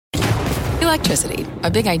Electricity,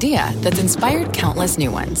 a big idea that's inspired countless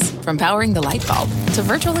new ones. From powering the light bulb to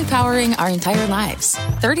virtually powering our entire lives.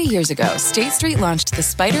 30 years ago, State Street launched the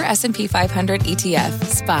Spider S&P 500 ETF,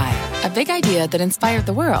 SPY. A big idea that inspired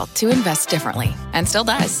the world to invest differently. And still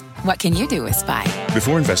does. What can you do with SPY?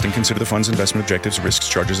 Before investing, consider the fund's investment objectives, risks,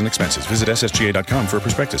 charges, and expenses. Visit ssga.com for a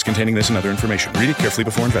prospectus containing this and other information. Read it carefully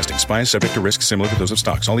before investing. SPY is subject to risks similar to those of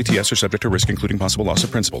stocks. All ETFs are subject to risk, including possible loss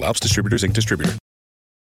of principal. Alps Distributors, Inc. Distributor.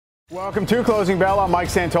 Welcome to Closing Bell. I'm Mike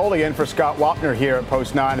Santoli in for Scott Wapner here at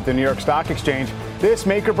Post 9 at the New York Stock Exchange. This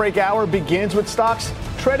make-or-break hour begins with stocks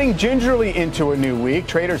treading gingerly into a new week.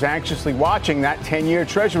 Traders anxiously watching that 10-year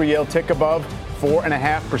Treasury yield tick above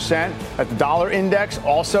 4.5%. At the dollar index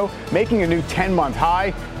also making a new 10-month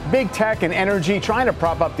high. Big tech and energy trying to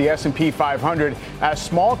prop up the S&P 500 as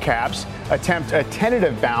small caps attempt a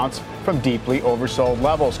tentative bounce from deeply oversold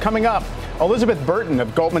levels. Coming up, Elizabeth Burton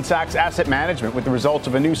of Goldman Sachs Asset Management with the results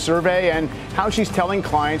of a new survey and how she's telling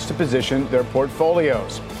clients to position their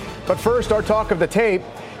portfolios. But first, our talk of the tape.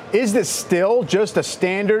 Is this still just a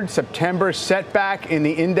standard September setback in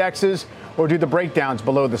the indexes? Or do the breakdowns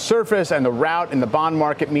below the surface and the rout in the bond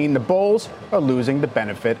market mean the bulls are losing the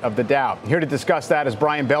benefit of the doubt? Here to discuss that is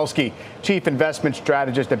Brian Belsky, Chief Investment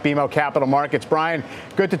Strategist at BMO Capital Markets. Brian,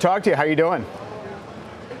 good to talk to you. How are you doing?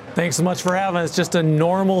 Thanks so much for having us. Just a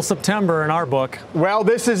normal September in our book. Well,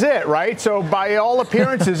 this is it, right? So by all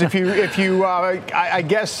appearances, if you I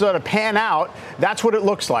guess sort of pan out, that's what it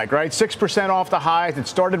looks like, right? 6% off the highs. It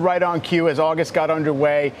started right on cue as August got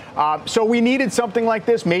underway. So we needed something like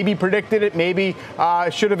this, maybe predicted it, maybe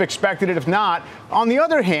should have expected it if not. On the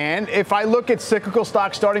other hand, if I look at cyclical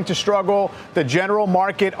stocks starting to struggle, the general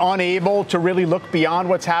market unable to really look beyond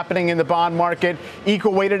what's happening in the bond market,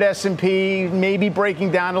 equal weighted S&P maybe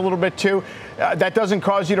breaking down a little bit too, that doesn't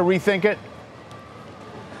cause you to rethink it?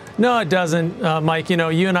 No, it doesn't, Mike. You know,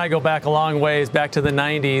 you and I go back a long ways, back to the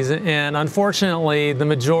 90s. And unfortunately, the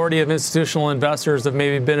majority of institutional investors have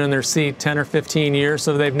maybe been in their seat 10 or 15 years,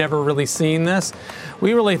 so they've never really seen this.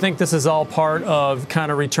 We really think this is all part of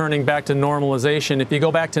kind of returning back to normalization. If you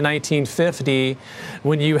go back to 1950,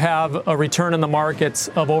 when you have a return in the markets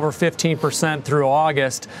of over 15% through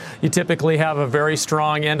August, you typically have a very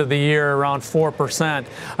strong end of the year around 4%.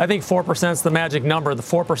 I think 4% is the magic number. The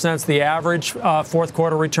 4% is the average fourth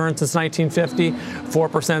quarter return since 1950.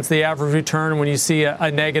 4% is the average return when you see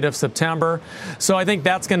a negative September. So I think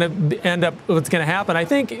that's going to end up what's going to happen. I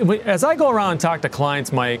think as I go around and talk to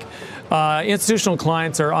clients, Mike, institutional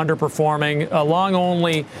clients are underperforming. Long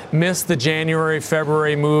only missed the January,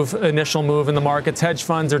 February initial move in the markets. Hedge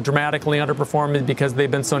funds are dramatically underperforming because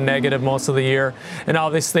they've been so negative most of the year. And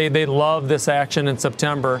obviously they love this action in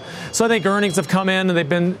September. So I think earnings have come in and they've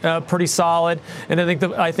been pretty solid. And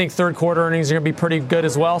I think third quarter earnings are going to be pretty good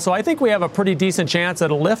as well. So I think we have a pretty decent chance at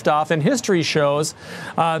a liftoff. And history shows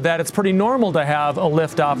that it's pretty normal to have a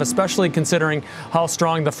liftoff, especially considering how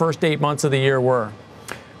strong the first 8 months of the year were.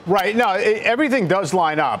 Right. No, everything does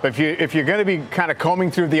line up. If you're going to be kind of combing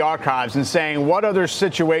through the archives and saying what other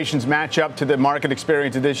situations match up to the market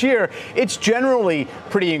experience of this year, it's generally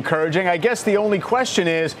pretty encouraging. I guess the only question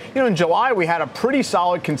is, in July we had a pretty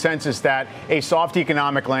solid consensus that a soft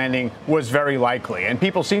economic landing was very likely, and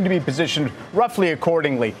people seem to be positioned roughly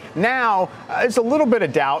accordingly. Now, it's a little bit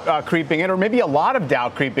of doubt creeping in, or maybe a lot of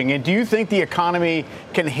doubt creeping in. Do you think the economy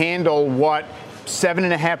can handle what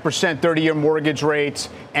 7.5% 30-year mortgage rates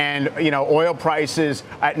and, oil prices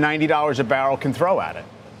at $90 a barrel can throw at it?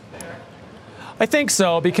 I think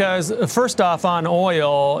so, because first off, on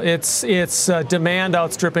oil, it's demand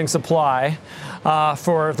outstripping supply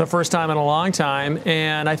for the first time in a long time.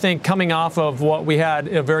 And I think coming off of what we had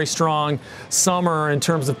a very strong summer in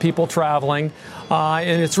terms of people traveling,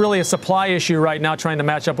 and it's really a supply issue right now trying to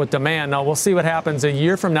match up with demand. Now, we'll see what happens a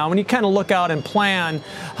year from now. When you kind of look out and plan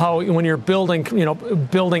how, when you're building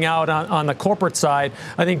out on the corporate side,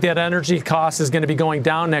 I think that energy cost is going to be going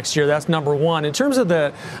down next year. That's number one. In terms of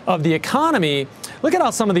the economy, look at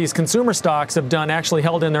how some of these consumer stocks have actually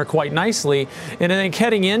held in there quite nicely. And I think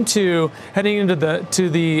heading into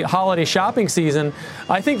the holiday shopping season,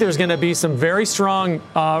 I think there's going to be some very strong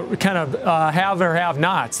have or have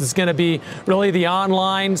nots. It's going to be really the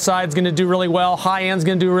online side's going to do really well, high end's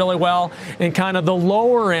going to do really well, and kind of the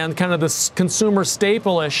lower end, kind of the consumer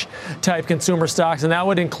staple-ish type consumer stocks, and that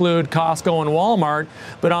would include Costco and Walmart.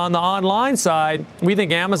 But on the online side, we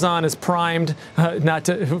think Amazon is primed, not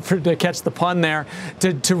to catch the pun there,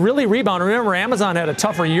 to really rebound. Remember, Amazon had a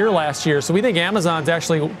tougher year last year, so we think Amazon's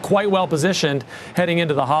actually quite well positioned heading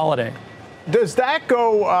into the holiday. Does that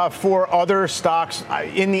go for other stocks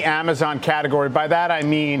in the Amazon category? By that I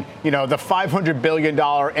mean, the $500 billion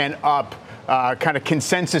and up kind of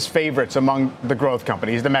consensus favorites among the growth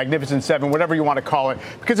companies, the Magnificent Seven, whatever you want to call it.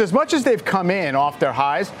 Because as much as they've come in off their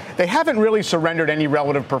highs, they haven't really surrendered any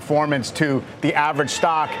relative performance to the average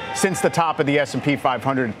stock since the top of the S&P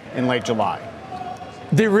 500 in late July.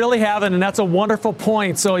 They really haven't, and that's a wonderful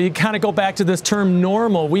point. So you kind of go back to this term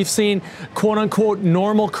normal. We've seen quote-unquote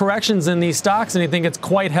normal corrections in these stocks, and I think it's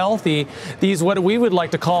quite healthy. These, what we would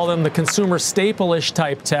like to call them, the consumer staple-ish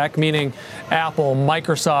type tech, meaning Apple,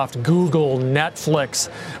 Microsoft, Google, Netflix.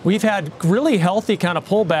 We've had really healthy kind of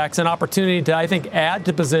pullbacks and opportunity to, I think, add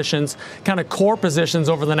to positions, kind of core positions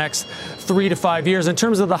over the next 3 to 5 years. In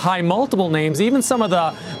terms of the high multiple names, even some of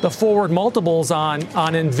the forward multiples on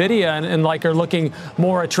NVIDIA and like are looking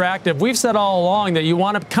more attractive. We've said all along that you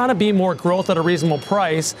want to kind of be more growth at a reasonable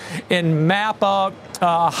price and map up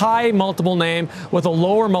a high multiple name with a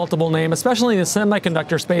lower multiple name, especially in the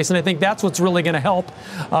semiconductor space. And I think that's what's really going to help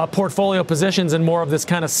portfolio positions and more of this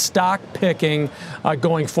kind of stock picking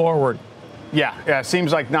going forward. Yeah,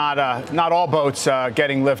 seems like not all boats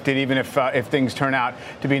getting lifted, even if things turn out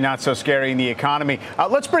to be not so scary in the economy.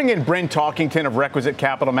 Let's bring in Bryn Talkington of Requisite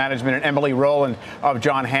Capital Management and Emily Rowland of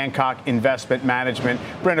John Hancock Investment Management.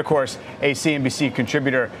 Bryn, of course, a CNBC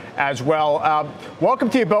contributor as well. Welcome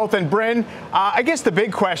to you both. And Bryn, I guess the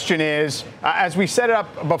big question is, as we set it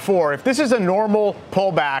up before, if this is a normal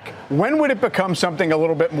pullback, when would it become something a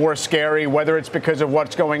little bit more scary, whether it's because of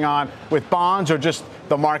what's going on with bonds or just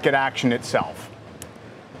the market action itself?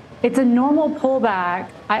 It's a normal pullback,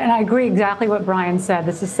 and I agree exactly what Brian said.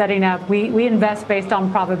 This is setting up. We invest based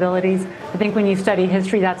on probabilities. I think when you study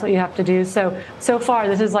history, that's what you have to do. So far,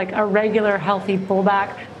 this is like a regular, healthy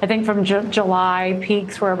pullback. I think from July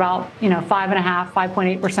peaks were about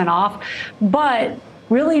 5.8% off. But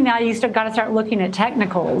really now you got to start looking at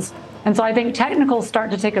technicals. And so I think technicals start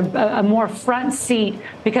to take a more front seat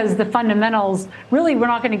because the fundamentals, really, we're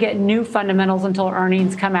not going to get new fundamentals until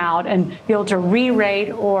earnings come out and be able to re-rate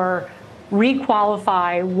or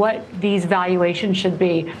requalify what these valuations should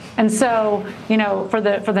be. And so, for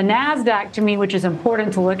the NASDAQ, to me, which is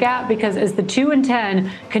important to look at, because as the 2 and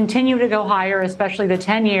 10 continue to go higher, especially the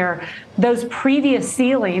 10-year, those previous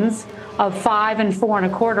ceilings of 5 and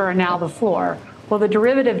 4.25 are now the floor. Well, the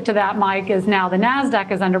derivative to that, Mike, is now the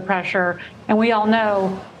NASDAQ is under pressure. And we all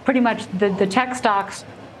know pretty much the tech stocks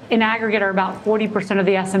in aggregate are about 40% of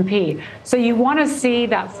the S&P. So you want to see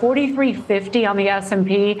that 4350 on the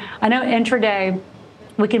S&P. I know intraday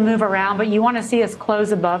we can move around, but you want to see us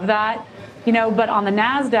close above that. But on the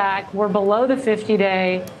NASDAQ, we're below the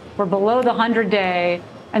 50-day, we're below the 100-day.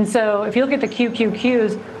 And so if you look at the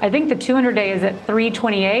QQQs, I think the 200-day is at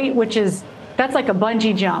 328, that's like a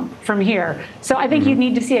bungee jump from here. So I think you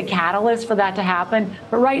need to see a catalyst for that to happen.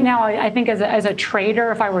 But right now, I think as a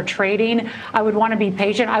trader, if I were trading, I would want to be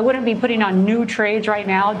patient. I wouldn't be putting on new trades right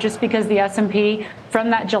now just because the S&P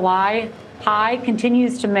from that July high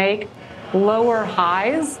continues to make lower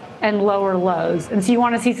highs and lower lows. And so you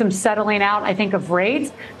want to see some settling out, I think, of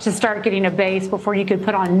rates to start getting a base before you could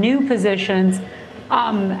put on new positions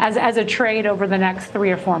as a trade over the next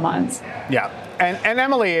 3 or 4 months. Yeah. And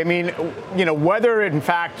Emily, I mean, whether in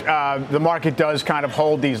fact the market does kind of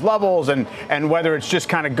hold these levels and whether it's just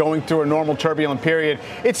kind of going through a normal turbulent period,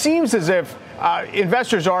 it seems as if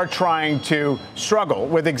investors are trying to struggle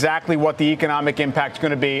with exactly what the economic impact is going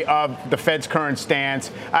to be of the Fed's current stance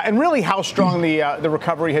and really how strong the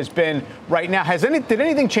recovery has been right now. Did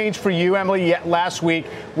anything change for you, Emily, yet last week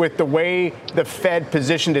with the way the Fed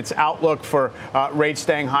positioned its outlook for rates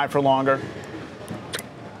staying high for longer?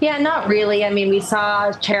 Yeah, not really. I mean, we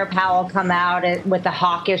saw Chair Powell come out with a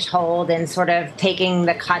hawkish hold and sort of taking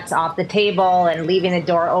the cuts off the table and leaving the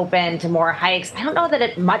door open to more hikes. I don't know that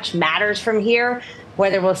it much matters from here,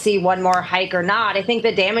 whether we'll see one more hike or not. I think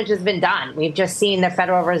the damage has been done. We've just seen the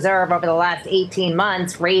Federal Reserve over the last 18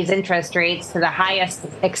 months raise interest rates to the highest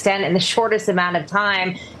extent in the shortest amount of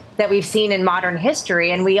time that we've seen in modern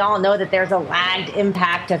history. And we all know that there's a lagged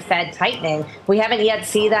impact of Fed tightening. We haven't yet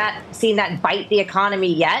seen that bite the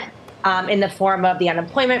economy yet in the form of the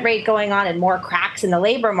unemployment rate going on and more cracks in the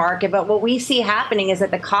labor market. But what we see happening is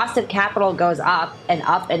that the cost of capital goes up and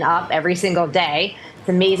up and up every single day. It's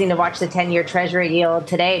amazing to watch the 10-year Treasury yield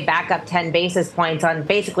today back up 10 basis points on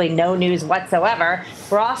basically no news whatsoever.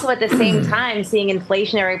 We're also at the same time seeing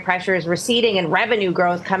inflationary pressures receding and revenue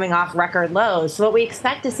growth coming off record lows. So what we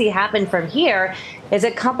expect to see happen from here is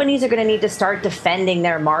that companies are going to need to start defending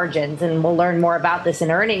their margins. And we'll learn more about this in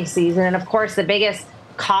earnings season. And of course, the biggest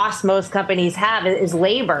cost most companies have is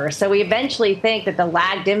labor. So we eventually think that the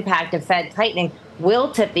lagged impact of Fed tightening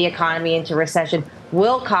will tip the economy into recession,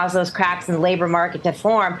 will cause those cracks in the labor market to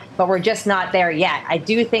form, but we're just not there yet. I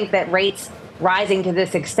do think that rates rising to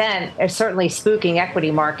this extent is certainly spooking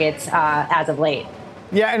equity markets as of late.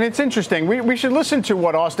 Yeah, and it's interesting. We should listen to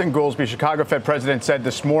what Austin Goolsbee, Chicago Fed president, said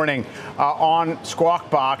this morning on Squawk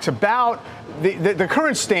Box about the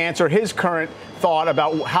current stance, or his current thought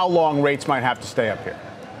about how long rates might have to stay up here.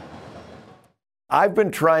 I've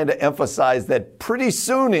been trying to emphasize that pretty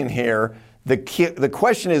soon in here, the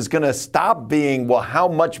question is going to stop being, well, how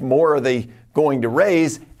much more are they going to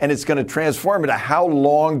raise? And it's going to transform into how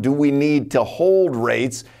long do we need to hold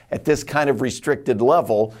rates at this kind of restricted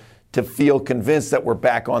level to feel convinced that we're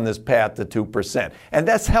back on this path to 2%. And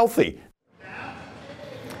that's healthy.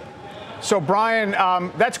 So, Brian,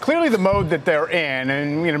 that's clearly the mode that they're in.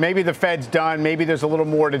 And, maybe the Fed's done. Maybe there's a little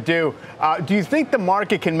more to do. Do you think the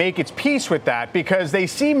market can make its peace with that? Because they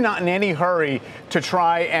seem not in any hurry to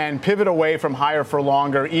try and pivot away from higher for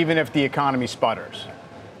longer, even if the economy sputters.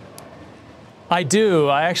 I do.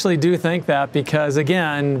 I actually do think that because,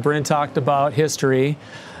 again, Bryn talked about history.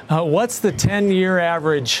 What's the 10-year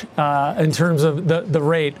average in terms of the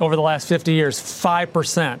rate over the last 50 years?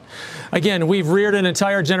 5%. Again, we've reared an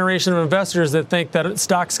entire generation of investors that think that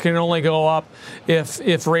stocks can only go up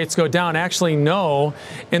if rates go down. Actually, no.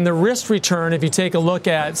 And the risk return, if you take a look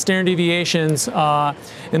at standard deviations,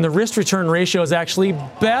 and the risk return ratio is actually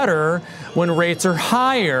better when rates are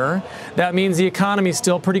higher. That means the economy is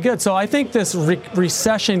still pretty good. So I think this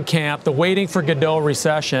recession camp, the waiting for Godot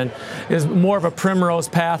recession, is more of a primrose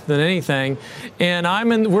path than anything. And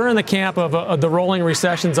we're in the camp of the rolling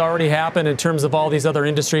recessions already happened in terms of all these other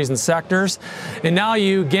industries and sectors. And now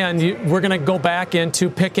we're going to go back into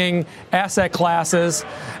picking asset classes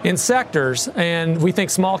in sectors. And we think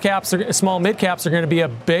small mid caps are going to be a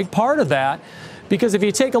big part of that. Because if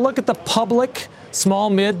you take a look at the public small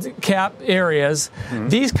mid-cap areas,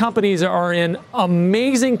 these companies are in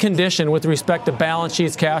amazing condition with respect to balance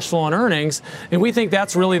sheets, cash flow, and earnings, and we think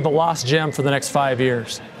that's really the lost gem for the next 5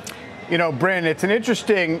 years. Bryn, it's an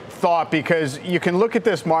interesting thought because you can look at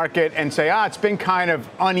this market and say, it's been kind of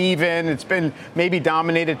uneven. It's been maybe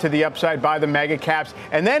dominated to the upside by the mega caps.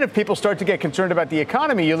 And then if people start to get concerned about the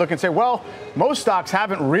economy, you look and say, well, most stocks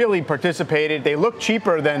haven't really participated. They look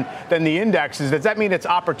cheaper than the indexes. Does that mean it's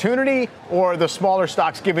opportunity, or the smaller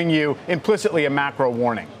stocks giving you implicitly a macro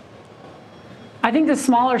warning? I think the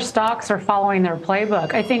smaller stocks are following their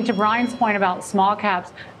playbook. I think to Brian's point about small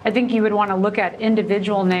caps, I think you would want to look at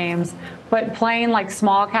individual names, but playing like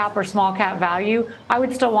small cap or small cap value, I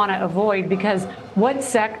would still want to avoid, because what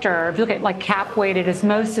sector, if you look at like cap weighted, is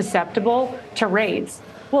most susceptible to rates?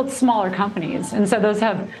 Well, it's smaller companies. And so those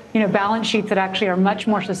have, balance sheets that actually are much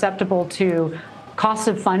more susceptible to cost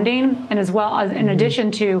of funding, and as well as in addition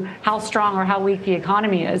to how strong or how weak the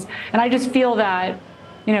economy is. And I just feel that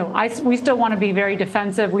we still want to be very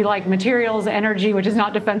defensive. We like materials, energy, which is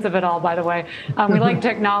not defensive at all, by the way. We like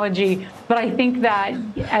technology, but I think that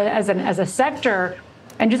as a sector,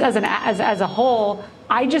 and just as a whole,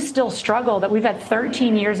 I just still struggle that we've had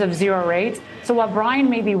 13 years of zero rates. So while Brian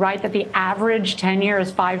may be right that the average 10-year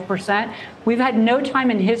is 5%, we've had no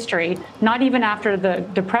time in history, not even after the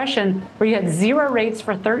Depression, where you had zero rates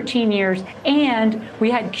for 13 years, and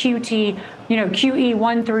we had QE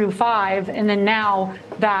 1 through 5, and then now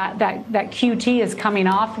that QT is coming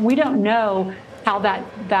off. We don't know how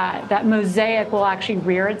that mosaic will actually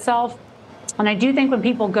rear itself. And I do think when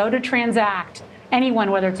people go to transact,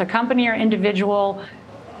 anyone, whether it's a company or individual,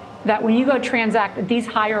 that when you go transact at these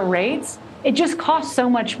higher rates, it just costs so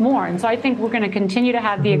much more. And so I think we're going to continue to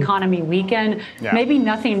have the economy weaken. Yeah. Maybe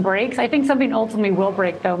nothing breaks. I think something ultimately will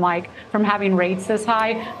break, though, Mike, from having rates this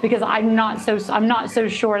high, because I'm not so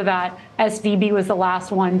sure that SVB was the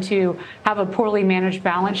last one to have a poorly managed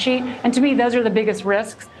balance sheet. And to me, those are the biggest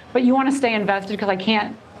risks. But you want to stay invested, because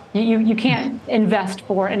you can't invest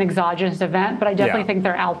for an exogenous event, but I definitely think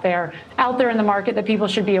they're out there in the market that people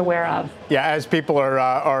should be aware of. Yeah, as people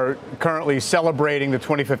are currently celebrating the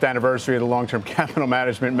 25th anniversary of the long-term capital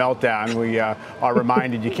management meltdown, we are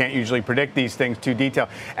reminded you can't usually predict these things too detailed.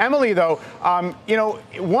 Emily, though,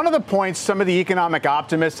 one of the points some of the economic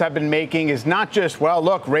optimists have been making is not just, well,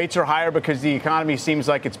 look, rates are higher because the economy seems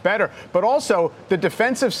like it's better, but also the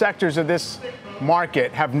defensive sectors of this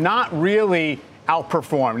market have not really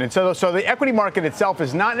outperformed. And so the equity market itself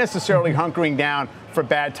is not necessarily hunkering down for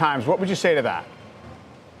bad times. What would you say to that?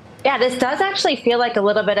 Yeah, this does actually feel like a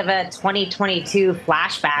little bit of a 2022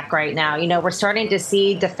 flashback right now. We're starting to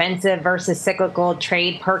see defensive versus cyclical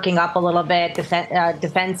trade perking up a little bit,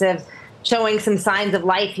 defensive showing some signs of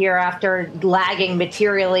life here after lagging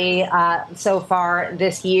materially so far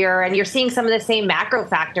this year. And you're seeing some of the same macro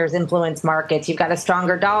factors influence markets. You've got a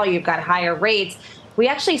stronger dollar, you've got higher rates. We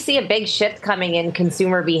actually see a big shift coming in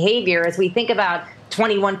consumer behavior as we think about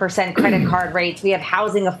 21% credit card rates. We have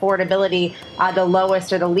housing affordability, the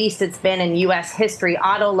lowest or the least it's been in U.S. history.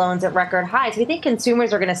 Auto loans at record highs. We think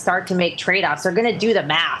consumers are going to start to make trade-offs. They're going to do the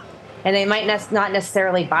math. And they might not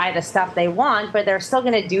necessarily buy the stuff they want, but they're still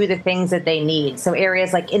going to do the things that they need. So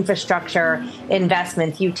areas like infrastructure,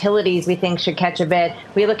 investments, utilities, we think should catch a bid.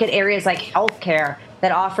 We look at areas like healthcare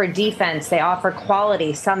that offer defense, they offer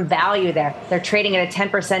quality, some value there. They're trading at a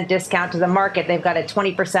 10% discount to the market. They've got a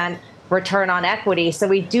 20% return on equity. So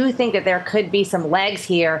we do think that there could be some legs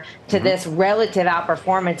here to this relative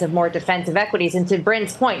outperformance of more defensive equities. And to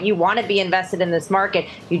Bryn's point, you want to be invested in this market.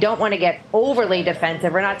 You don't want to get overly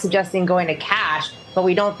defensive. We're not suggesting going to cash, but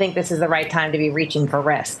we don't think this is the right time to be reaching for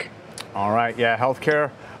risk. All right. Yeah, healthcare,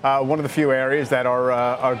 one of the few areas that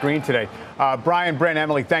are green today. Brian, Bryn,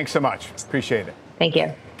 Emily, thanks so much. Appreciate it. Thank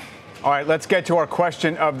you. All right, let's get to our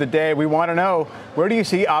question of the day. We want to know, where do you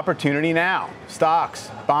see opportunity now? Stocks,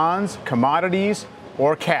 bonds, commodities,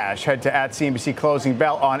 or cash? Head to @CNBC Closing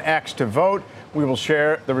Bell on X to vote. We will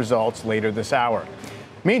share the results later this hour.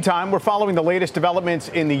 Meantime, we're following the latest developments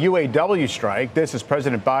in the UAW strike. This is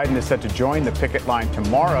President Biden is set to join the picket line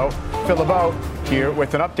tomorrow. Phil LeBeau here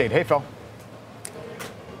with an update. Hey, Phil.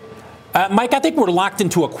 Mike, I think we're locked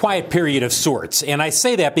into a quiet period of sorts. And I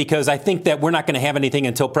say that because I think that we're not going to have anything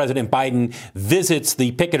until President Biden visits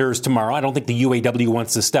the picketers tomorrow. I don't think the UAW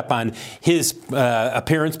wants to step on his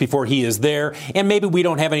appearance before he is there. And maybe we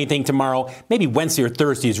don't have anything tomorrow. Maybe Wednesday or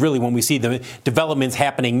Thursday is really when we see the developments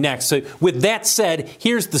happening next. So with that said,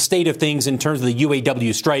 here's the state of things in terms of the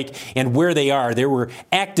UAW strike and where they are. There were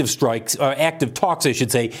active talks, I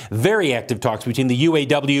should say, very active talks between the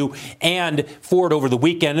UAW and Ford over the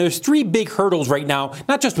weekend. There's three big hurdles right now,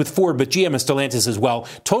 not just with Ford, but GM and Stellantis as well.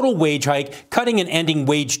 Total wage hike, cutting and ending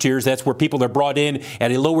wage tiers. That's where people are brought in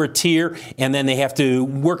at a lower tier, and then they have to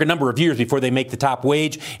work a number of years before they make the top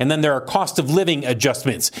wage. And then there are cost of living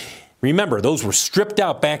adjustments. Remember, those were stripped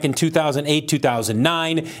out back in 2008,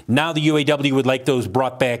 2009. Now the UAW would like those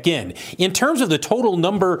brought back in. In terms of the total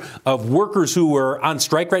number of workers who are on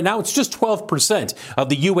strike right now, it's just 12% of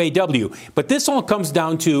the UAW. But this all comes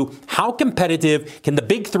down to how competitive can the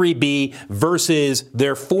big three be versus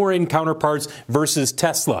their foreign counterparts versus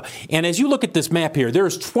Tesla. And as you look at this map here,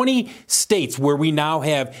 there's 20 states where we now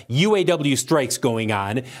have UAW strikes going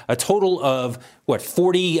on, a total of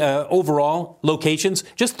 40 overall locations.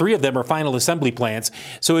 Just 3 of them are final assembly plants.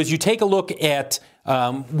 So as you take a look at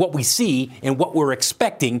what we see and what we're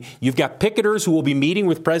expecting, you've got picketers who will be meeting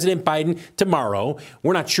with President Biden tomorrow.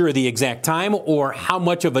 We're not sure of the exact time or how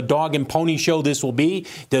much of a dog and pony show this will be.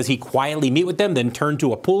 Does he quietly meet with them, then turn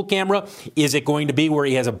to a pool camera? Is it going to be where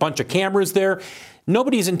he has a bunch of cameras there?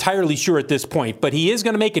 Nobody's entirely sure at this point, but he is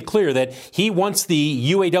going to make it clear that he wants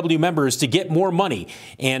the UAW members to get more money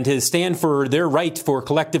and to stand for their right for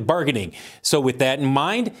collective bargaining. So with that in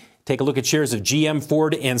mind, take a look at shares of GM,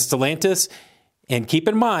 Ford, and Stellantis. And keep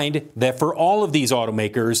in mind that for all of these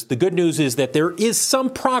automakers, the good news is that there is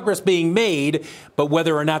some progress being made, but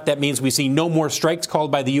whether or not that means we see no more strikes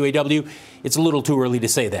called by the UAW, it's a little too early to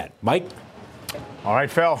say that. Mike? All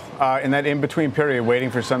right, Phil, in that in-between period,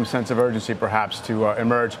 waiting for some sense of urgency perhaps to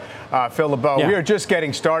emerge. Phil LeBeau, we are just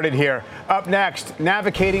getting started here. Up next,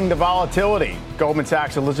 navigating the volatility. Goldman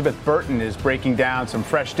Sachs' Elizabeth Burton is breaking down some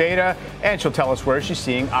fresh data, and she'll tell us where she's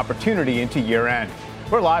seeing opportunity into year-end.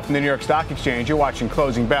 We're live from the New York Stock Exchange. You're watching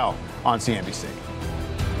Closing Bell on CNBC.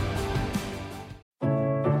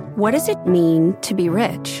 What does it mean to be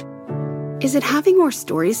rich? Is it having more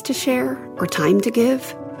stories to share or time to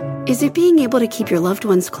give? Is it being able to keep your loved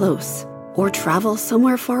ones close or travel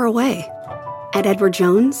somewhere far away? At Edward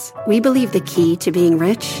Jones, we believe the key to being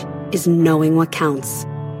rich is knowing what counts.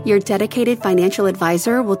 Your dedicated financial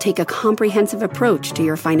advisor will take a comprehensive approach to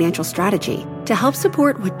your financial strategy to help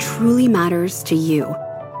support what truly matters to you.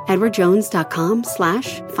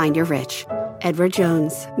 EdwardJones.com/findyourrich. Edward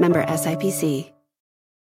Jones, member SIPC.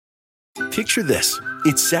 Picture this.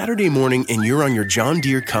 It's Saturday morning and you're on your John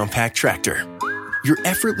Deere compact tractor. You're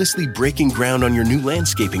effortlessly breaking ground on your new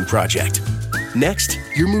landscaping project. Next,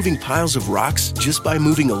 you're moving piles of rocks just by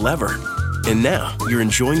moving a lever. And now, you're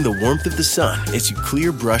enjoying the warmth of the sun as you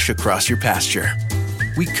clear brush across your pasture.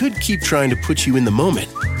 We could keep trying to put you in the moment,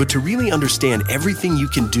 but to really understand everything you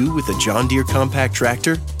can do with a John Deere compact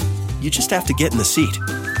tractor, you just have to get in the seat.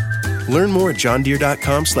 Learn more at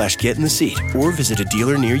johndeere.com/get-in-the-seat or visit a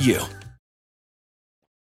dealer near you.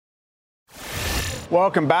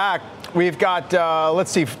 Welcome back. We've got,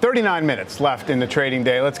 39 minutes left in the trading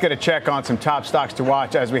day. Let's get a check on some top stocks to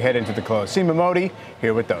watch as we head into the close. Seema Modi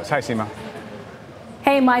here with those. Hi, Seema. Hey,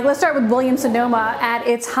 Hey, Mike, let's start with Williams-Sonoma at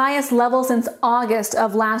its highest level since August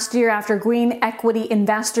of last year after Green Equity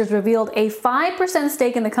investors revealed a 5%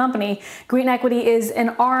 stake in the company. Green Equity is an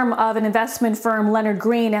arm of an investment firm, Leonard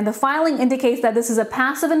Green, and the filing indicates that this is a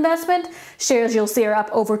passive investment. Shares you'll see are up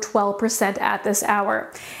over 12% at this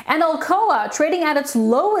hour. And Alcoa trading at its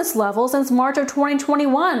lowest level since March of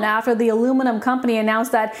 2021 after the aluminum company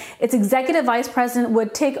announced that its executive vice president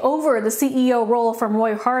would take over the CEO role from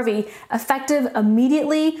Roy Harvey, effective immediately.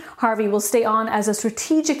 Harvey will stay on as a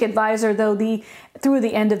strategic advisor, though through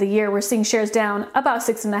the end of the year, we're seeing shares down about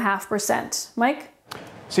 6.5%. Mike?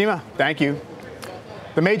 Seema, thank you.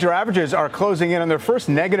 The major averages are closing in on their first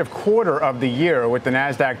negative quarter of the year, with the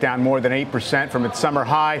Nasdaq down more than 8% from its summer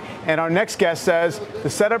high. And our next guest says the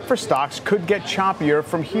setup for stocks could get choppier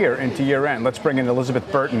from here into year end. Let's bring in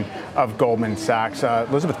Elizabeth Burton of Goldman Sachs.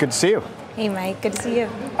 Elizabeth, good to see you. Hey, Mike. Good to see you.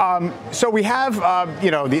 So we have,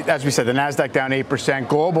 as we said, the Nasdaq down 8%.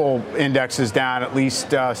 Global index is down at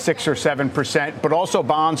least 6 or 7%, but also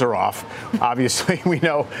bonds are off. Obviously, we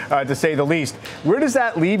know, to say the least. Where does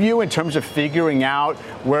that leave you in terms of figuring out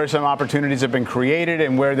where some opportunities have been created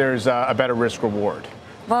and where there's a better risk reward?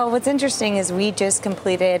 Well, what's interesting is we just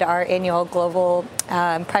completed our annual global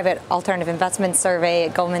private alternative investment survey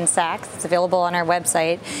at Goldman Sachs. It's available on our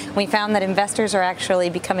website. We found that investors are actually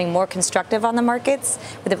becoming more constructive on the markets,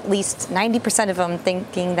 with at least 90% of them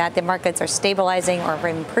thinking that the markets are stabilizing or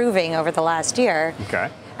improving over the last year. Okay.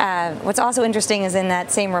 What's also interesting is in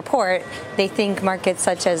that same report, they think markets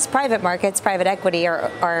such as private markets, private equity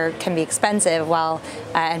can be expensive,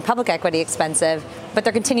 and public equity expensive, but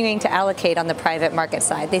they're continuing to allocate on the private market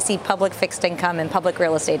side. They see public fixed income and public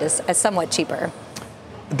real estate as somewhat cheaper.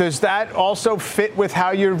 Does that also fit with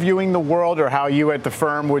how you're viewing the world, or how you at the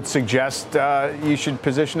firm would suggest you should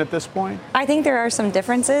position at this point? I think there are some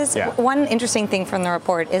differences. Yeah. One interesting thing from the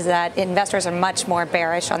report is that investors are much more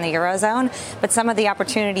bearish on the Eurozone, but some of the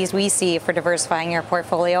opportunities we see for diversifying your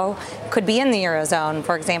portfolio could be in the Eurozone.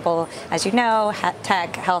 For example, as you know,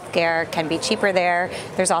 tech, healthcare can be cheaper there.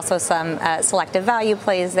 There's also some selective value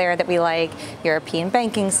plays there that we like, European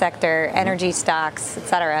banking sector, energy stocks, et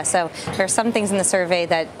cetera. So there are some things in the survey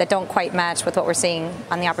that don't quite match with what we're seeing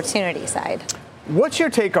on the opportunity side. What's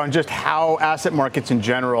your take on just how asset markets in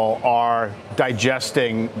general are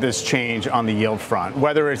digesting this change on the yield front?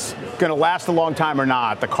 Whether it's going to last a long time or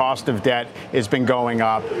not, the cost of debt has been going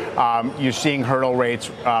up. You're seeing hurdle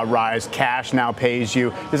rates rise. Cash now pays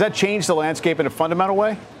you. Does that change the landscape in a fundamental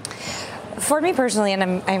way? For me personally, and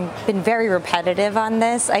I've been very repetitive on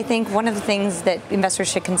this, I think one of the things that investors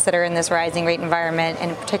should consider in this rising rate environment,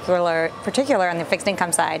 and in particular on the fixed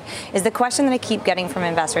income side, is the question that I keep getting from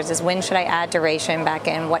investors is, when should I add duration back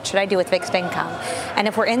in? What should I do with fixed income? And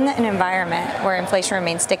if we're in an environment where inflation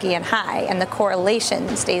remains sticky and high and the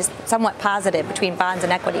correlation stays somewhat positive between bonds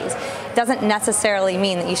and equities, it doesn't necessarily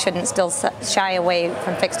mean that you shouldn't still shy away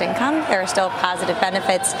from fixed income. There are still positive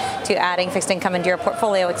benefits to adding fixed income into your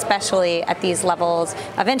portfolio, especially at these levels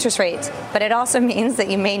of interest rates. But it also means that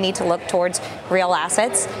you may need to look towards real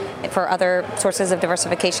assets for other sources of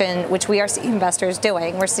diversification, which we are seeing investors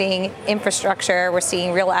doing. We're seeing infrastructure, we're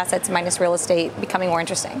seeing real assets minus real estate becoming more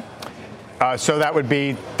interesting. So that would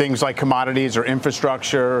be things like commodities or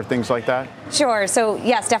infrastructure or things like that? Sure. So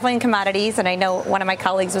yes, definitely in commodities. And I know one of my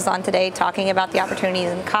colleagues was on today talking about the opportunities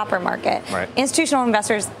in the copper market. Right. Institutional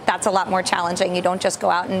investors, that's a lot more challenging. You don't just go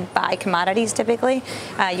out and buy commodities typically.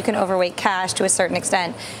 You can overweight cash to a certain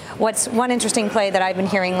extent. What's one interesting play that I've been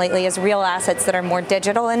hearing lately is real assets that are more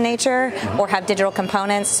digital in nature or have digital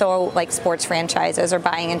components. So like sports franchises or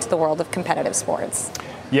buying into the world of competitive sports.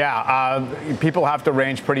 Yeah, people have to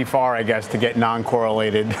range pretty far, I guess, to get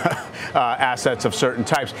non-correlated assets of certain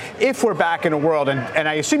types. If we're back in a world, and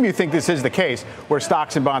I assume you think this is the case, where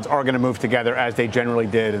stocks and bonds are going to move together as they generally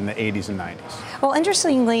did in the 80s and 90s. Well,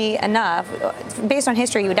 interestingly enough, based on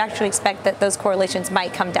history, you would actually expect that those correlations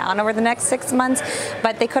might come down over the next 6 months,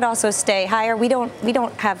 but they could also stay higher. We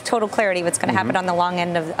don't have total clarity what's going to happen on the long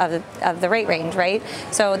end of the rate range, right?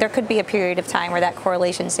 So there could be a period of time where that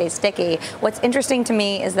correlation stays sticky. What's interesting to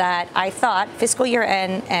me is that I thought fiscal year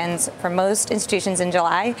end ends for most institutions in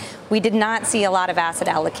July. We did not see a lot of asset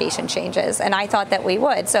allocation changes, and I thought that we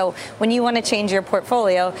would. So when you want to change your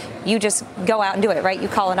portfolio, you just go out and do it, right? You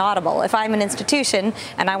call an audible. If I'm an institution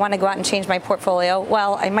and I want to go out and change my portfolio,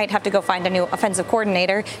 well, I might have to go find a new offensive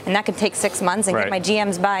coordinator, and that could take 6 months and get my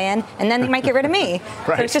GM's buy-in, and then they might get rid of me.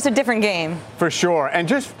 Right. So it's just a different game. For sure. And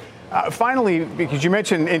just Finally, because you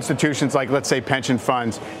mentioned institutions like, let's say, pension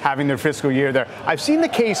funds having their fiscal year there, I've seen the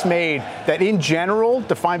case made that in general,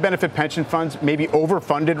 defined benefit pension funds may be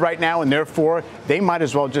overfunded right now, and therefore they might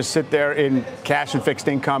as well just sit there in cash and fixed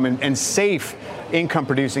income and safe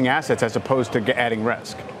income-producing assets as opposed to adding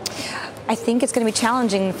risk. I think it's going to be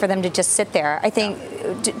challenging for them to just sit there. I think,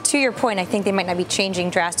 to your point, I think they might not be changing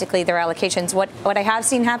drastically their allocations. What I have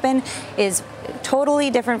seen happen is totally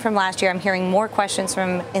different from last year. I'm hearing more questions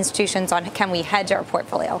from institutions on can we hedge our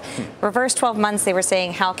portfolio. Reverse 12 months, they were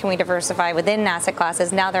saying how can we diversify within asset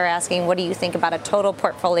classes. Now they're asking what do you think about a total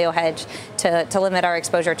portfolio hedge to limit our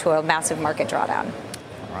exposure to a massive market drawdown.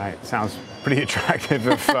 All right. Sounds pretty attractive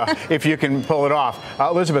if you can pull it off.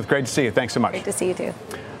 Elizabeth, great to see you. Thanks so much. Great to see you too.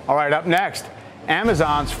 All right, up next,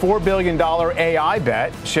 Amazon's $4 billion AI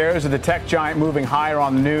bet. Shares of the tech giant moving higher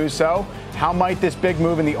on the news. So how might this big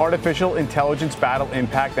move in the artificial intelligence battle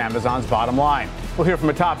impact Amazon's bottom line? We'll hear from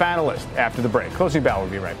a top analyst after the break. Closing Bell will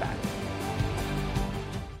be right back.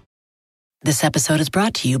 This episode is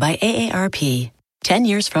brought to you by AARP. 10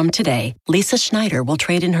 years from today, Lisa Schneider will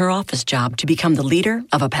trade in her office job to become the leader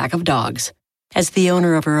of a pack of dogs. As the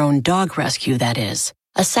owner of her own dog rescue, that is.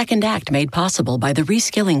 A second act made possible by the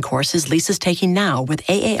reskilling courses Lisa's taking now with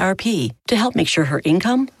AARP to help make sure her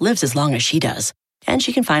income lives as long as she does. And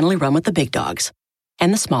she can finally run with the big dogs.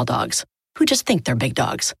 And the small dogs, who just think they're big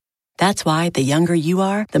dogs. That's why the younger you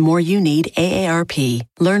are, the more you need AARP.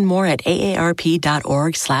 Learn more at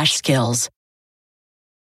aarp.org/skills.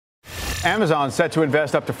 Amazon set to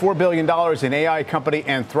invest up to $4 billion in AI company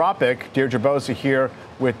Anthropic. Deirdre Bosa here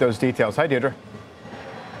with those details. Hi, Deirdre.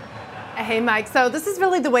 Hey, Mike. So this is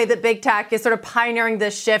really the way that big tech is sort of pioneering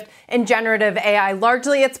this shift in generative AI.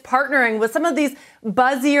 Largely, it's partnering with some of these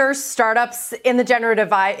buzzier startups in the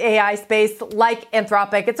generative AI space like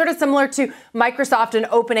Anthropic. It's sort of similar to Microsoft and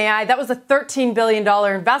OpenAI. That was a $13 billion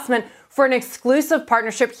investment for an exclusive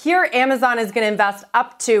partnership. Here, Amazon is going to invest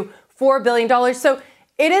up to $4 billion. So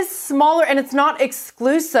it is smaller and it's not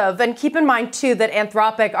exclusive. And keep in mind, too, that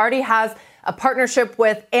Anthropic already has a partnership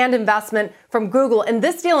with and investment from Google. In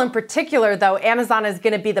this deal in particular, though, Amazon is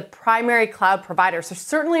going to be the primary cloud provider. So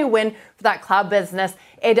certainly a win for that cloud business,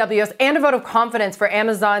 AWS, and a vote of confidence for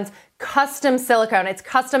Amazon's custom silicon, its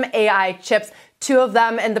custom AI chips, 2 of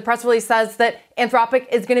them. And the press release says that Anthropic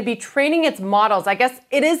is going to be training its models. I guess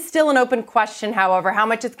it is still an open question, however, how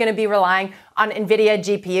much it's going to be relying on NVIDIA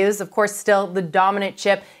GPUs, of course, still the dominant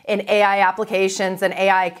chip in AI applications and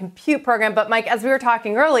AI compute program. But Mike, as we were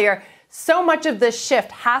talking earlier, so much of this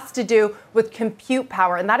shift has to do with compute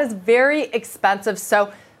power, and that is very expensive.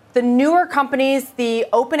 So the newer companies, the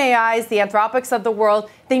OpenAIs, the Anthropics of the world,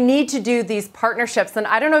 they need to do these partnerships. And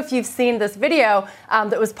I don't know if you've seen this video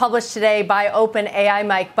that was published today by OpenAI,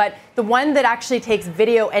 Mike, but the one that actually takes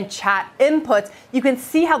video and chat inputs, you can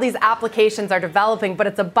see how these applications are developing, but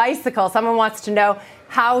it's a bicycle. Someone wants to know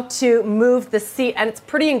how to move the seat, and it's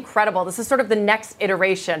pretty incredible. This is sort of the next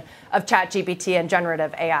iteration of ChatGPT and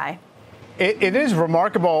generative AI. It is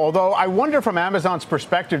remarkable, although I wonder from Amazon's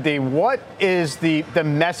perspective, Dee, what is the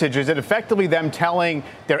message? Is it effectively them telling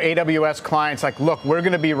their AWS clients, like, look, we're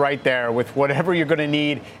going to be right there with whatever you're going to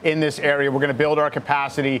need in this area. We're going to build our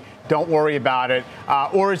capacity. Don't worry about it.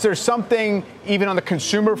 Or is there something even on the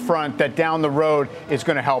consumer front that down the road is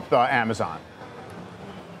going to help Amazon?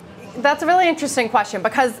 That's a really interesting question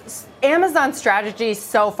because Amazon's strategy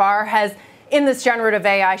so far has in this generative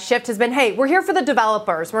AI shift has been, hey, we're here for the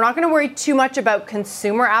developers. We're not going to worry too much about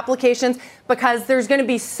consumer applications because there's going to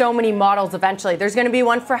be so many models eventually. There's going to be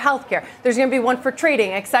one for healthcare. There's going to be one for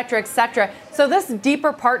trading, et cetera, et cetera. So this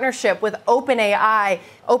deeper partnership with OpenAI,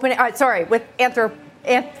 with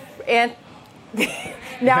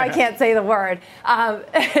now I can't say the word.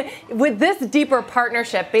 With this deeper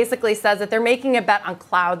partnership, basically says that they're making a bet on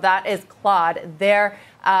cloud. That is Claude, their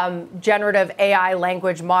generative AI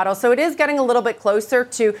language model. So it is getting a little bit closer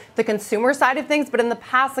to the consumer side of things. But in the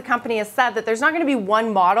past, the company has said that there's not going to be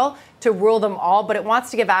one model to rule them all, but it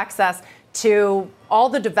wants to give access to all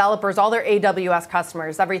the developers, all their AWS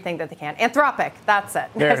customers, everything that they can. Anthropic, that's it.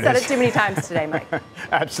 I've said it too many times today, Mike.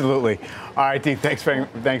 Absolutely. All right, Dee, thanks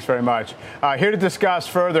very much. Here to discuss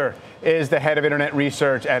further is the head of internet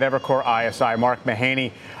research at Evercore ISI, Mark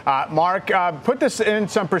Mahaney. Mark, put this in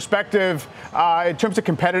some perspective in terms of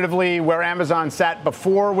competitively where Amazon sat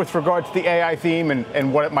before with regard to the AI theme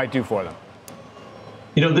and what it might do for them.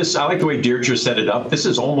 You know, I like the way Deirdre set it up. This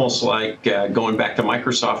is almost like going back to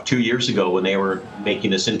Microsoft 2 years ago when they were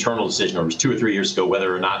making this internal decision, or it was 2 or 3 years ago,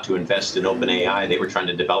 whether or not to invest in OpenAI. They were trying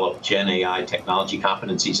to develop Gen AI technology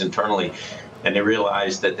competencies internally. and they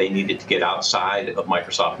realized that they needed to get outside of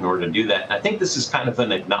Microsoft in order to do that. And I think this is kind of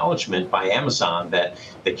an acknowledgement by Amazon that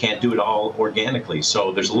they can't do it all organically.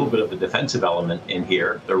 So there's a little bit of a defensive element in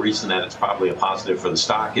here. The reason that it's probably a positive for the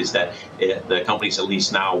stock is that the company's at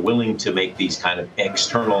least now willing to make these kind of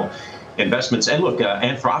external investments. And look,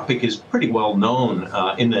 Anthropic is pretty well known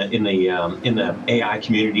in the AI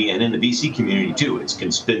community and in the VC community too.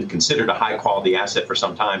 It's been considered a high quality asset for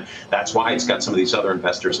some time. That's why it's got some of these other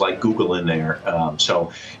investors like Google in there.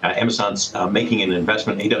 So Amazon's making an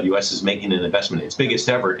investment. AWS is making an investment, its biggest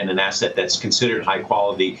ever, in an asset that's considered high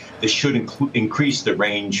quality. This should increase the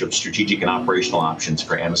range of strategic and operational options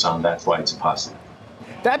for Amazon. That's why it's a positive.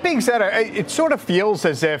 That being said, it sort of feels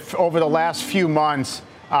as if over the last few months,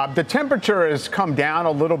 the temperature has come down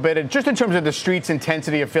a little bit, and just in terms of the street's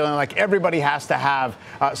intensity of feeling like everybody has to have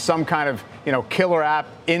some kind of killer app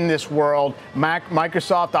in this world.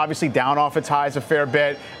 Microsoft obviously down off its highs a fair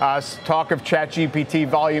bit. Talk of ChatGPT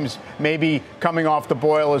volumes maybe coming off the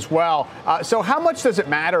boil as well. So how much does it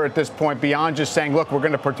matter at this point beyond just saying, look, we're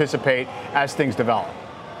going to participate as things develop?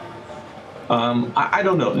 I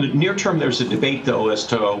don't know. Near term, there's a debate, though, as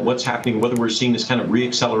to what's happening, whether we're seeing this kind of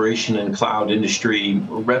reacceleration in cloud industry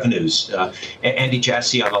revenues. Andy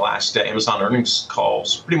Jassy on the last Amazon earnings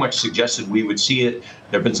calls pretty much suggested we would see it.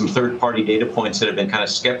 There have been some third-party data points that have been kind of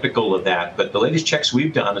skeptical of that. But the latest checks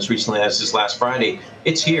we've done as recently as this last Friday,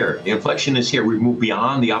 it's here. The inflection is here. We've moved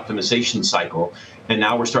beyond the optimization cycle. And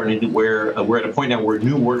now we're starting to we're at a point now where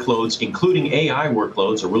new workloads, including AI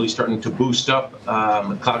workloads, are really starting to boost up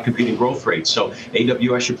cloud computing growth rates. So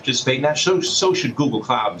AWS should participate in that. So should Google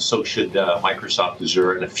Cloud, and so should Microsoft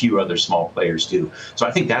Azure, and a few other small players too. So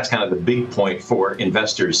I think that's kind of the big point for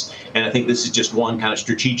investors. And I think this is just one kind of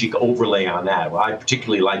strategic overlay on that. Well, I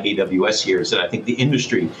particularly like AWS here is that I think the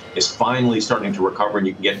industry is finally starting to recover, and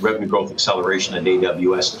you can get revenue growth acceleration at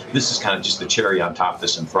AWS. This is kind of just the cherry on top of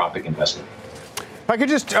this Anthropic investment. If I could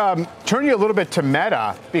just turn you a little bit to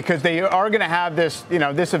Meta, because they are going to have this,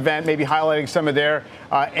 this event, maybe highlighting some of their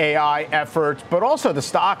AI efforts, but also the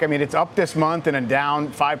stock. I mean, it's up this month and a down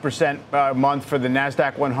 5% month for the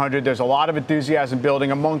NASDAQ 100. There's a lot of enthusiasm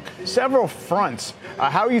building among several fronts.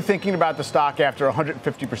 How are you thinking about the stock after a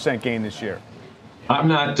 150% gain this year? I'm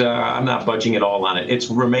not budging at all on it. It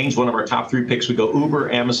remains one of our top 3 picks. We go Uber,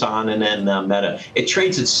 Amazon, and then Meta. It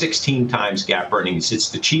trades at 16 times GAAP earnings. It's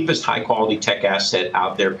the cheapest high-quality tech asset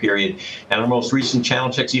out there, period. And our most recent channel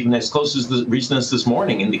checks, even as close as the recent this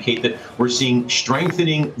morning, indicate that we're seeing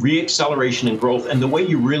strengthening, reacceleration, and growth. And the way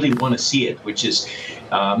you really want to see it, which is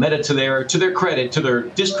Meta, to their credit, to their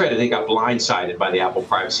discredit, they got blindsided by the Apple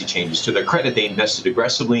privacy changes. To their credit, they invested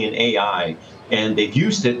aggressively in AI. And they've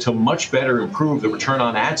used it to much better improve the return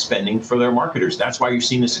on ad spending for their marketers. That's why you're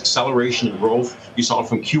seeing this acceleration in growth. You saw it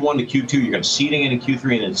from Q1 to Q2. You're going to see it again in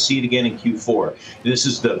Q3 and then see it again in Q4. This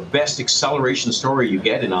is the best acceleration story you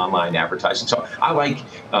get in online advertising. So I like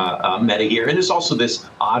Meta here. And there's also this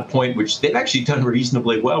odd point, which they've actually done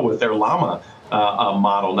reasonably well with their Llama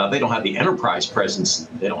model. Now, they don't have the enterprise presence.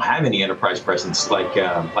 They don't have any enterprise presence like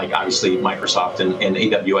obviously Microsoft and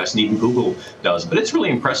AWS and even Google does. But it's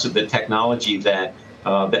really impressive, the technology that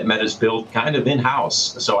Meta's built kind of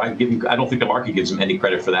in-house. So I don't think the market gives them any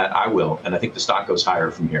credit for that. I will. And I think the stock goes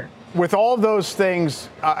higher from here. With all those things,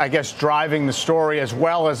 I guess, driving the story, as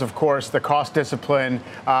well as, of course, the cost discipline,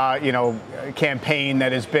 campaign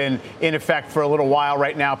that has been in effect for a little while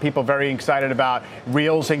right now, people very excited about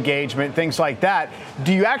Reels engagement, things like that.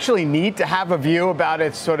 Do you actually need to have a view about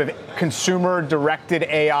its sort of consumer-directed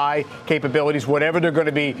AI capabilities, whatever they're going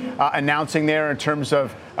to be announcing there in terms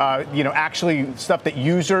of, actually stuff that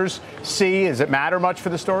users see? Does it matter much for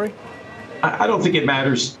the story? I don't think it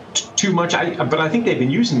matters too much, but I think they've been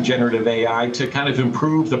using generative AI to kind of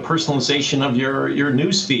improve the personalization of your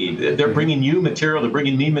news feed. They're bringing you material, they're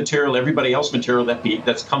bringing me material, everybody else material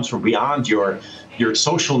that comes from beyond your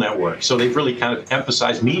social network. So they've really kind of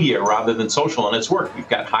emphasized media rather than social, and it's worked. We've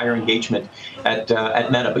got higher engagement at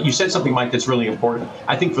Meta. But you said something, Mike, that's really important.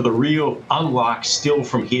 I think for the real unlock still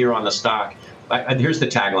from here on the stock, here's the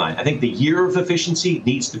tagline. I think the year of efficiency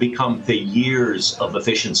needs to become the years of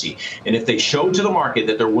efficiency. And if they show to the market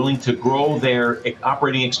that they're willing to grow their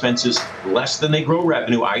operating expenses less than they grow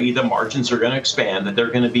revenue, i.e. the margins are going to expand, that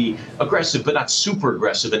they're going to be aggressive, but not super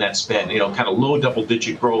aggressive in that spend, kind of low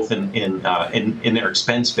double-digit growth in their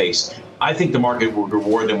expense base, I think the market will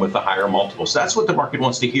reward them with a higher multiple. So that's what the market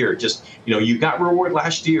wants to hear. Just, you got reward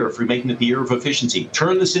last year for making it the year of efficiency.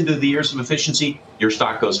 Turn this into the years of efficiency, your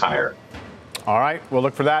stock goes higher. All right, we'll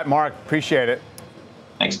look for that. Mark, appreciate it.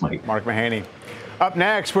 Thanks, Mike. Mark Mahaney. Up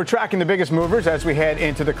next, we're tracking the biggest movers as we head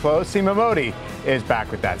into the close. Seema Modi is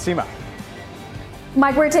back with that. Seema.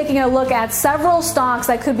 Mike, we're taking a look at several stocks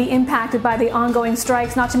that could be impacted by the ongoing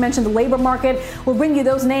strikes, not to mention the labor market. We'll bring you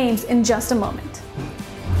those names in just a moment.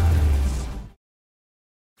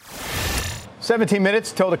 17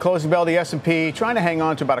 minutes till the closing bell. The S&P trying to hang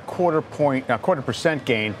on to about a quarter percent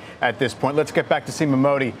gain at this point. Let's get back to Seema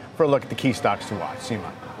Modi for a look at the key stocks to watch. Seema.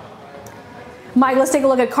 Mike, let's take a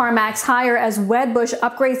look at CarMax higher as Wedbush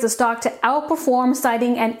upgrades the stock to outperform,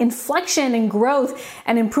 citing an inflection in growth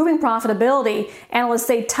and improving profitability. Analysts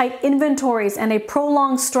say tight inventories and a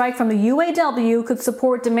prolonged strike from the UAW could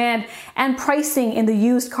support demand and pricing in the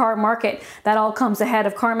used car market. That all comes ahead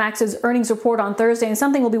of CarMax's earnings report on Thursday, and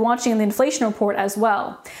something we'll be watching in the inflation report as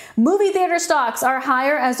well. Movie theater stocks are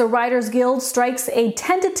higher as the Writers Guild strikes a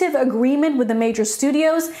tentative agreement with the major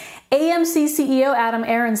studios. AMC CEO Adam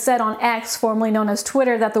Aron said on X, formerly known as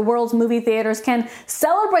Twitter, that the world's movie theaters can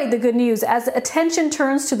celebrate the good news as attention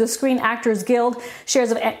turns to the Screen Actors Guild.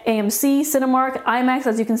 Shares of AMC, Cinemark, IMAX,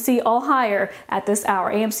 as you can see, all higher at this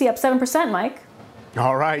hour. AMC up 7%, Mike.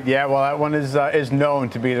 All right. Yeah, well, that one is known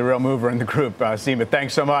to be the real mover in the group. Seema,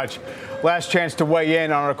 thanks so much. Last chance to weigh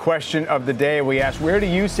in on our question of the day. We asked, where do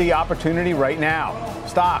you see opportunity right now?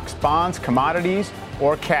 Stocks, bonds, commodities,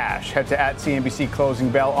 or cash? Head to @CNBC Closing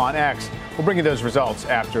Bell on X. We'll bring you those results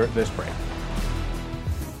after this break.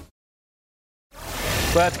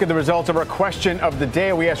 Let's get the results of our question of the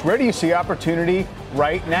day. We asked, where do you see opportunity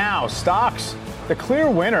right now? Stocks, the clear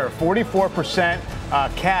winner, 44%,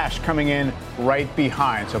 cash coming in right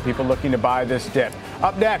behind. So people looking to buy this dip.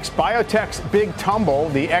 Up next, biotech's big tumble,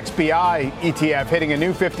 the XBI ETF hitting a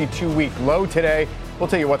new 52-week low today. We'll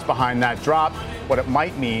tell you what's behind that drop, what it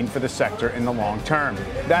might mean for the sector in the long term.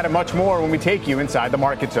 That and much more when we take you inside the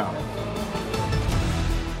market zone.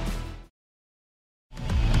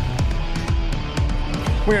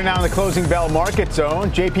 We are now in the closing bell market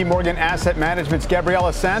zone. JP Morgan Asset Management's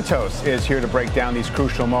Gabriela Santos is here to break down these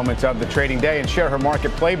crucial moments of the trading day and share her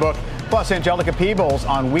market playbook. Plus, Angelica Peebles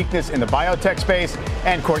on weakness in the biotech space,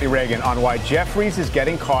 and Courtney Reagan on why Jefferies is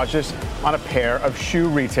getting cautious on a pair of shoe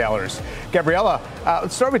retailers. Gabriela,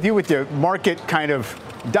 let's start with you with your market kind of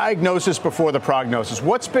diagnosis before the prognosis.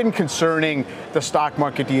 What's been concerning the stock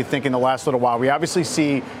market, do you think, in the last little while? We obviously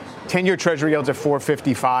see 10-year Treasury yields at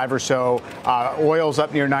 4.55 or so, oil's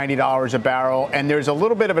up near $90 a barrel, and there's a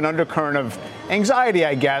little bit of an undercurrent of anxiety,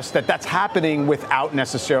 I guess, that's happening without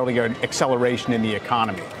necessarily an acceleration in the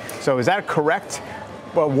economy. So is that correct?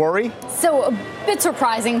 Worry? So a bit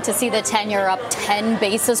surprising to see the 10-year up 10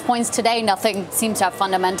 basis points today. Nothing seems to have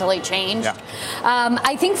fundamentally changed. Yeah.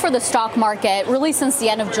 I think for the stock market, really since the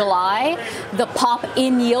end of July, the pop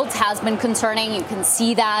in yields has been concerning. You can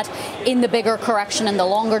see that in the bigger correction in the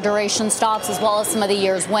longer duration stocks, as well as some of the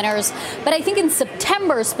year's winners. But I think in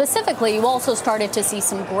September specifically, you also started to see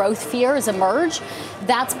some growth fears emerge.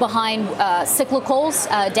 That's behind cyclicals,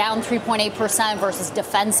 down 3.8% versus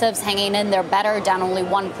defensives hanging in there better, down only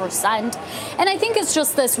 1%. And I think it's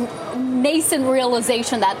just this nascent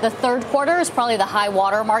realization that the third quarter is probably the high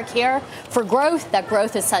water mark here for growth. That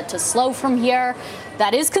growth is set to slow from here.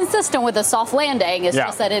 That is consistent with a soft landing. It's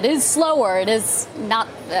just that it is slower. It is not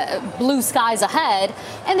blue skies ahead.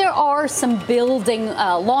 And there are some building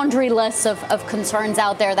laundry lists of concerns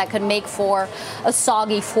out there that could make for a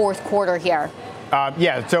soggy fourth quarter here.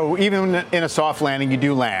 So even in a soft landing, you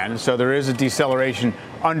do land. So there is a deceleration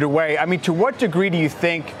underway. I mean, to what degree do you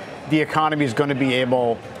think the economy is going to be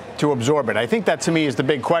able to absorb it? I think that, to me, is the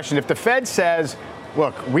big question. If the Fed says,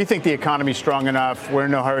 look, we think the economy is strong enough, we're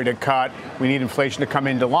in no hurry to cut, we need inflation to come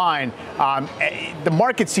into line, the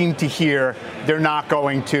market seemed to hear they're not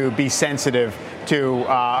going to be sensitive to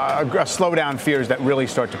a slowdown fears that really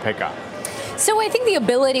start to pick up. So I think the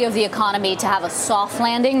ability of the economy to have a soft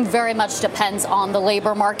landing very much depends on the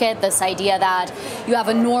labor market. This idea that you have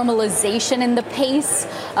a normalization in the pace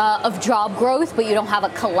of job growth, but you don't have a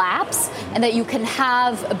collapse, and that you can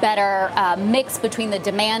have a better mix between the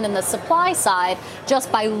demand and the supply side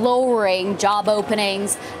just by lowering job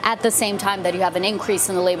openings at the same time that you have an increase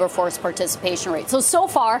in the labor force participation rate. So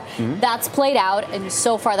far, that's played out, and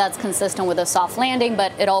so far that's consistent with a soft landing,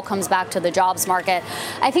 but it all comes back to the jobs market.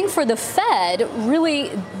 I think for the Fed,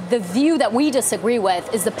 really the view that we disagree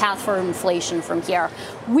with is the path for inflation from here.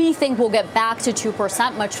 We think we'll get back to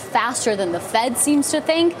 2% much faster than the Fed seems to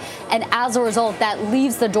think. And as a result, that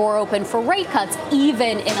leaves the door open for rate cuts,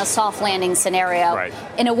 even in a soft landing scenario,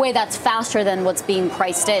 in a way that's faster than what's being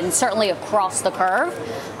priced in, certainly across the curve.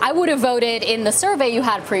 I would have voted in the survey you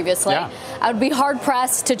had previously. Yeah. I would be hard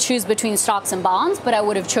pressed to choose between stocks and bonds, but I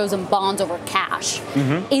would have chosen bonds over cash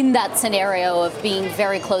in that scenario of being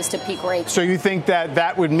very close to peak rates. So you think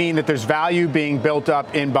that would mean that there's value being built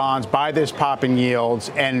up in bonds by this pop in yields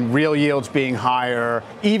and real yields being higher,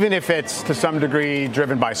 even if it's to some degree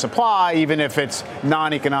driven by supply, even if it's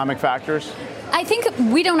non-economic factors? I think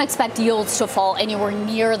we don't expect yields to fall anywhere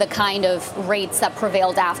near the kind of rates that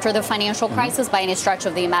prevailed after the financial crisis by any stretch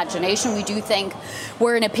of the imagination. We do think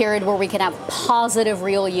we're in a period where we can have positive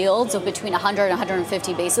real yields of between 100 and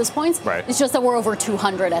 150 basis points. Right. It's just that we're over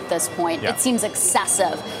 200 at this point. Yeah. It seems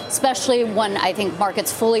excessive, especially when I think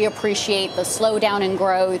markets fully appreciate the slowdown in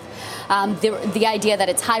growth, the idea that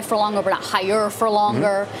it's high for longer but not higher for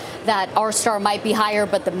longer, that R-star might be higher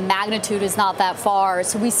but the magnitude is not that far.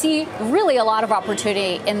 So we see really a lot of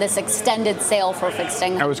opportunity in this extended sale for fixed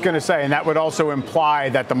income. I was going to say, and that would also imply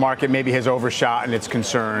that the market maybe has overshot in its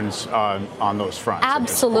concerns on those fronts.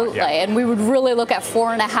 Absolutely. Yeah. And we would really look at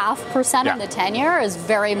 4.5% in the 10-year as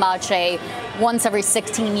very much a once every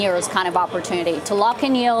 16 years kind of opportunity to lock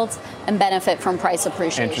in yields and benefit from price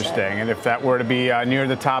appreciation. Interesting. And if that were to be near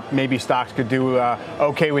the top, maybe stocks could do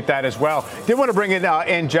okay with that as well. Did want to bring in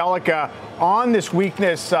Angelica on this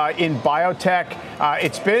weakness in biotech.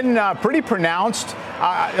 It's been pretty pronounced.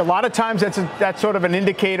 A lot of times that's sort of an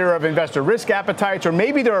indicator of investor risk appetites, or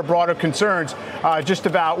maybe there are broader concerns just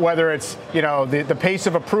about whether it's, the pace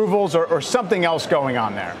of approvals or something else going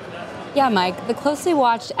on there. Yeah, Mike, the closely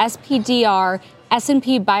watched SPDR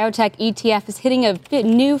S&P Biotech ETF is hitting a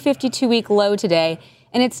new 52-week low today,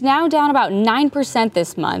 and it's now down about 9%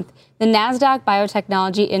 this month. The NASDAQ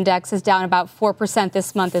Biotechnology Index is down about 4%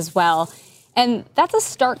 this month as well. And that's a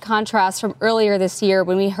stark contrast from earlier this year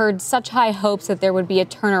when we heard such high hopes that there would be a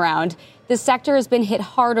turnaround. The sector has been hit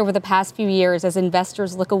hard over the past few years as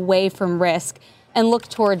investors look away from risk and look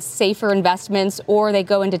towards safer investments, or they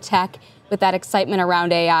go into tech with that excitement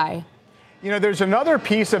around AI. There's another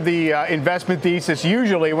piece of the investment thesis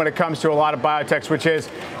usually when it comes to a lot of biotechs, which is,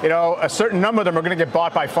 a certain number of them are going to get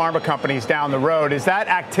bought by pharma companies down the road. Does that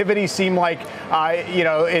activity seem like,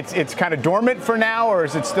 it's kind of dormant for now, or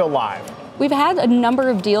is it still live? We've had a number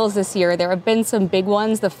of deals this year. There have been some big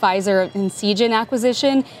ones, the Pfizer and Seagen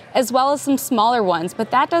acquisition, as well as some smaller ones, but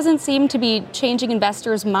that doesn't seem to be changing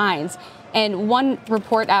investors' minds. And one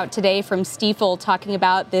report out today from Stifel talking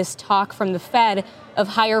about this talk from the Fed of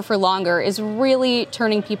higher for longer is really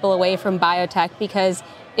turning people away from biotech, because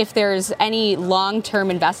if there's any long-term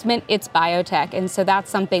investment, it's biotech. And so that's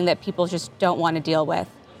something that people just don't want to deal with.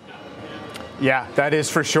 Yeah, that is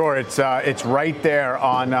for sure. It's right there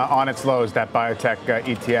on its lows, that biotech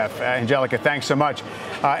ETF. Angelica, thanks so much.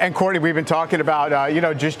 And Courtney, we've been talking about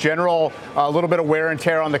just general a little bit of wear and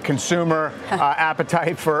tear on the consumer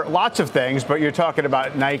appetite for lots of things, but you're talking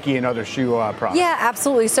about Nike and other shoe products. Yeah,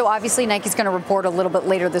 absolutely. So obviously Nike's going to report a little bit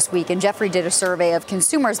later this week, and Jeffrey did a survey of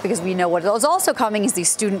consumers because we know what is also coming is the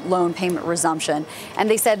student loan payment resumption, and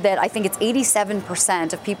they said that I think it's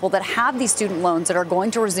 87% of people that have these student loans that are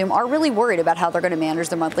going to resume are really worried about how they're going to manage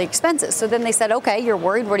their monthly expenses. So then they said, okay, you're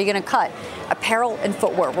worried, what are you going to cut? Apparel and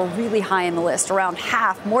footwear were really high in the list. Around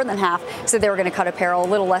half, more than half, said they were going to cut apparel, a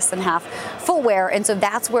little less than half footwear. And so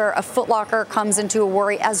that's where a Foot Locker comes into a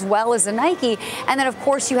worry, as well as a Nike. And then, of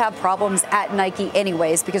course, you have problems at Nike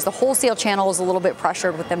anyways, because the wholesale channel is a little bit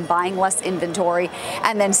pressured with them buying less inventory.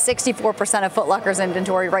 And then 64% of Foot Locker's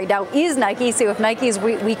inventory right now is Nike. So if Nike is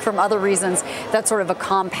weak from other reasons, that's sort of a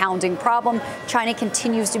compounding problem. China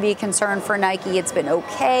continues to be a concern for Nike. It's been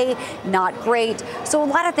okay, not great. So a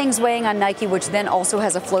lot of things weighing on Nike, which then also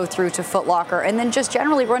has a flow through to Foot Locker. And then just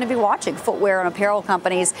generally, we're going to be watching footwear and apparel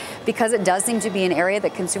companies, because it does seem to be an area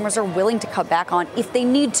that consumers are willing to cut back on if they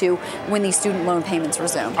need to when these student loan payments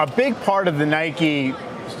resume. A big part of the Nike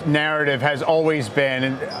narrative has always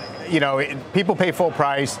been, people pay full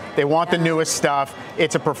price. They want the newest stuff.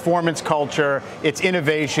 It's a performance culture. It's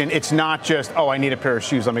innovation. It's not just, I need a pair of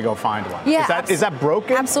shoes. Let me go find one. Yeah, is that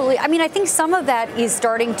broken? Absolutely. I mean, I think some of that is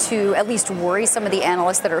starting to at least worry some of the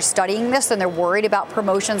analysts that are studying this, and they're worried about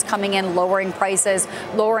promotions coming in, lowering prices,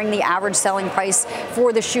 lowering the average selling price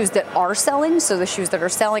for the shoes that are selling. So the shoes that are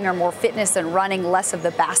selling are more fitness and running, less of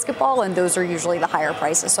the basketball, and those are usually the higher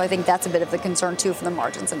prices. So I think that's a bit of the concern, too, for the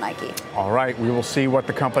margins of Nike. All right. We will see what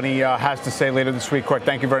the company has to say later this week. Court,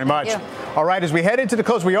 thank you very much. All right, as we head into the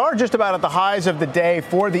close, we are just about at the highs of the day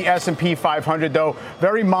for the S&P 500, though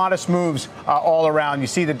very modest moves all around. You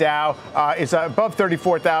see the Dow is above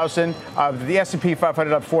 34,000. The S&P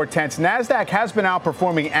 500 up 0.4. NASDAQ has been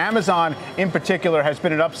outperforming. Amazon, in particular, has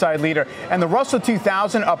been an upside leader. And the Russell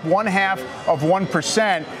 2000 up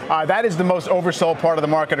 0.5%. That is the most oversold part of the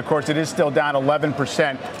market, of course. It is still down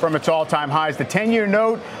 11% from its all-time highs. The 10-year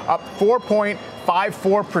note up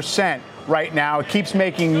 4.54%. Right now. It keeps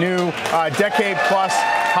making new decade-plus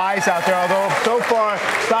highs out there, although so far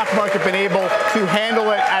stock market been able to handle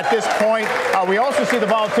it at this point? We also see the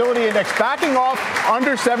volatility index backing off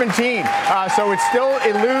under 17. So it still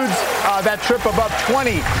eludes that trip above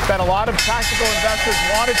 20 that a lot of tactical investors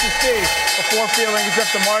wanted to see before feeling as if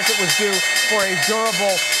the market was due for a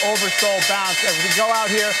durable oversold bounce. As we go out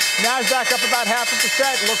here, NASDAQ up about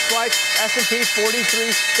 0.5%. Looks like S&P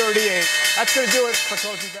 43.38. That's going to do it for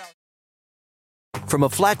Closing Bell. From a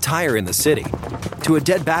flat tire in the city to a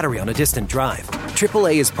dead battery on a distant drive,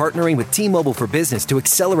 AAA is partnering with T-Mobile for Business to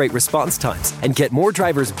accelerate response times and get more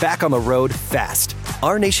drivers back on the road fast.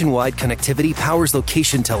 Our nationwide connectivity powers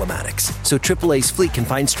location telematics, so AAA's fleet can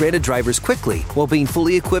find stranded drivers quickly while being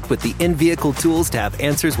fully equipped with the in-vehicle tools to have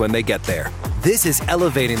answers when they get there. This is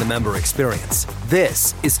elevating the member experience.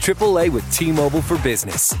 This is AAA with T-Mobile for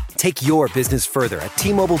Business. Take your business further at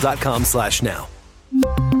T-Mobile.com/now.